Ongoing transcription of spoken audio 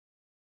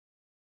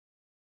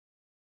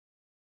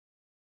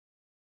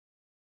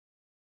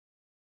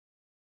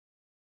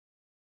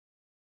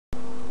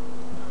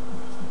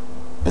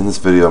In this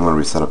video I'm going to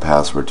reset a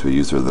password to a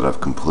user that I've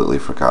completely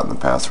forgotten the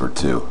password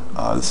to.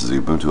 This is the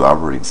Ubuntu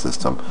operating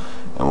system,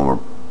 and when we're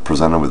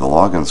presented with the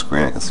login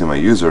screen I can see my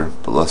user,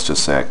 but let's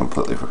just say I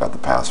completely forgot the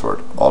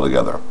password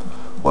altogether.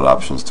 What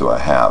options do I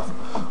have?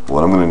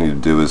 What I'm going to need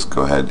to do is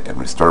go ahead and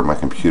restart my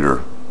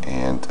computer,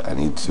 and I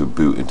need to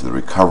boot into the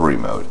recovery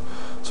mode.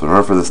 So in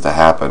order for this to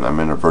happen, I'm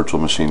in a virtual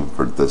machine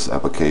for this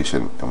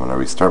application, and when I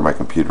restart my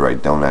computer I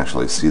don't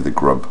actually see the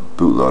grub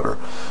bootloader.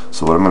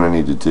 So what I'm going to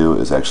need to do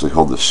is actually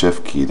hold the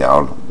shift key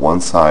down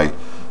once I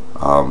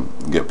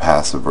get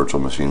past the virtual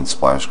machine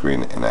splash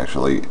screen and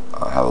actually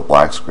have a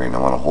black screen. I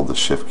want to hold the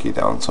shift key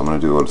down. So I'm going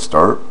to do a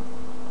start,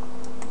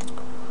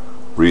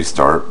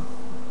 restart,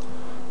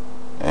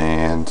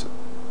 and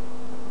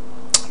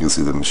you can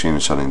see the machine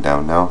is shutting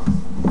down now.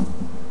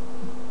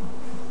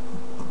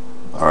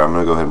 Alright, I'm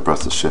going to go ahead and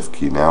press the shift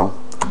key now,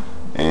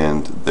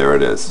 and there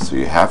it is. So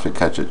you have to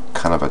catch it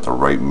kind of at the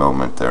right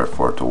moment there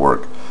for it to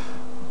work.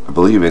 I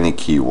believe any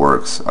key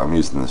works. I'm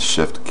using the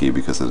shift key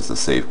because it is the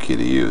safe key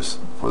to use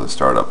for the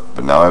startup.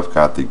 But now I've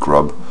got the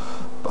grub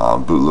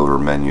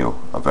bootloader menu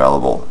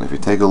available. And if you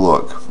take a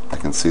look, I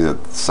can see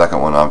that the second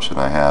option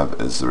I have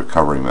is the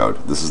recovery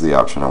mode. This is the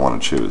option I want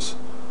to choose.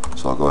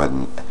 So I'll go ahead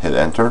and hit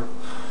enter,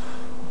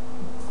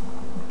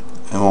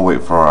 and we'll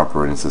wait for our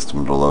operating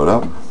system to load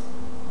up.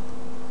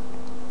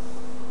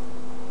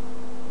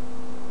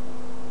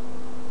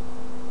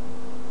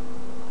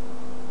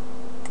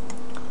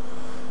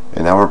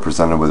 And now we're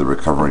presented with a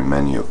recovery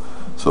menu.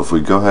 So if we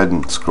go ahead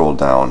and scroll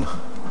down,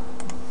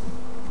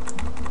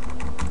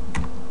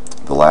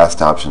 the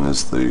last option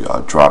is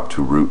the drop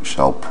to root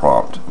shell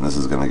prompt, and this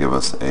is going to give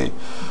us a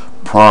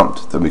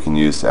prompt that we can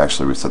use to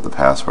actually reset the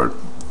password,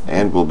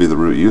 and we'll be the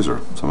root user.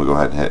 So I'm going to go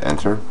ahead and hit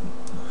enter,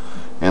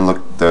 and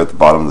look there at the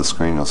bottom of the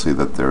screen, you'll see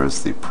that there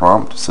is the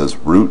prompt. It says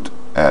root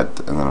at,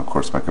 and then of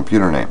course my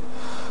computer name.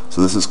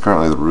 So this is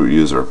currently the root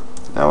user.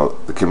 Now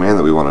the command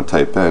that we want to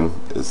type in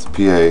is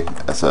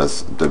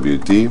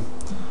passwd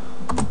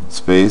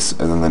space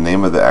and then the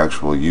name of the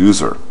actual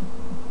user.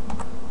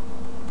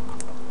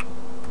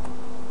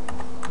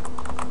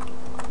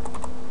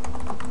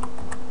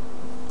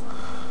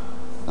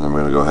 And then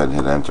we're going to go ahead and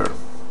hit enter.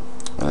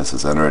 And it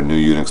says enter a new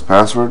Unix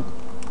password.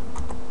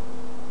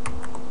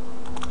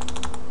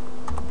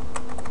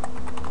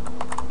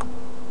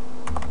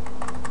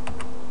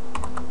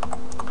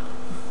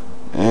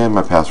 And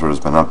my password has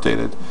been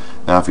updated.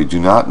 Now if you do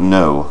not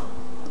know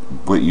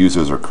what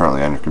users are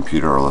currently on your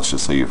computer, or let's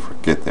just say you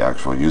forget the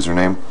actual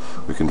username,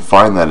 we can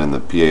find that in the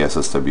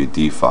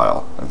passwd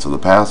file. And so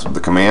the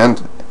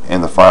command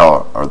and the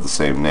file are the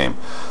same name.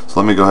 So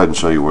let me go ahead and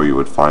show you where you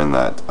would find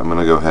that. I'm going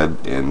to go ahead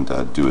and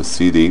do a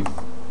cd,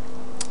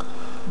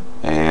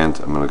 and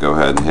I'm going to go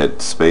ahead and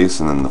hit space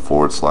and then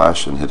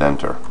the / and hit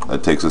enter.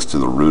 That takes us to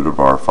the root of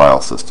our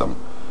file system.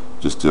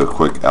 Just do a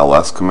quick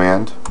ls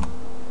command,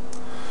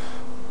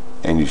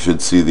 and you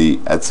should see the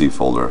etc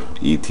folder,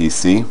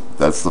 etc.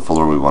 That's the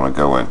folder we want to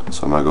go in.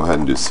 So I'm going to go ahead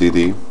and do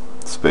cd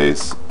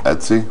space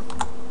etc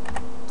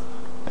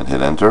and hit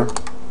enter.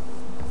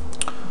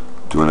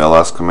 Do an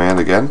ls command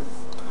again,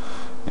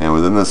 and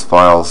within this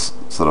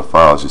set of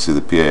files you see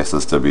the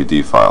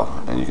passwd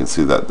file, and you can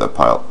see that that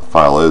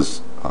file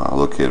is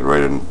located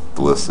right in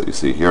the list that you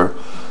see here.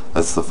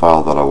 That's the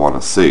file that I want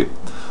to see.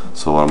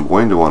 So what I'm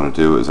going to want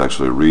to do is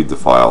actually read the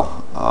file.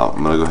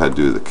 I'm going to go ahead and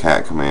do the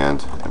cat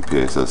command and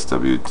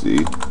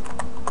passwd,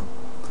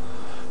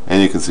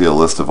 and you can see a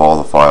list of all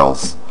the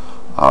files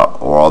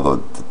or all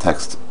the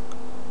text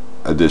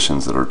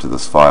additions that are to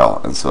this file.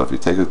 And so if you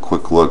take a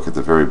quick look at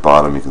the very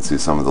bottom, you can see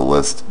some of the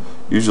list.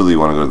 Usually you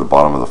want to go to the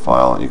bottom of the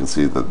file, and you can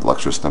see the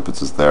lecture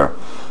snippets is there.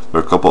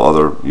 There are a couple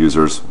other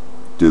users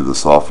due to the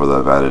software that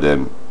I've added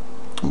in,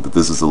 but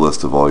this is the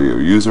list of all your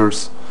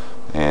users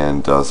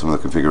and some of the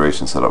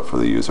configuration set up for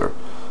the user.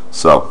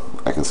 So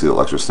I can see the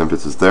lecture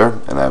snippets is there,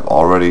 and I've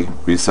already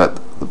reset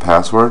the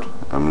password.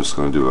 I'm just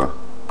going to do a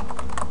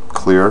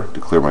clear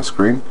to clear my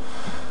screen,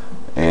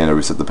 and I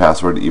reset the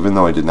password. Even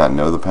though I did not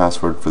know the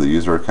password for the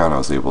user account, I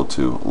was able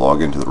to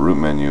log into the root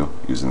menu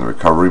using the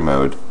recovery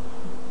mode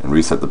and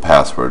reset the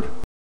password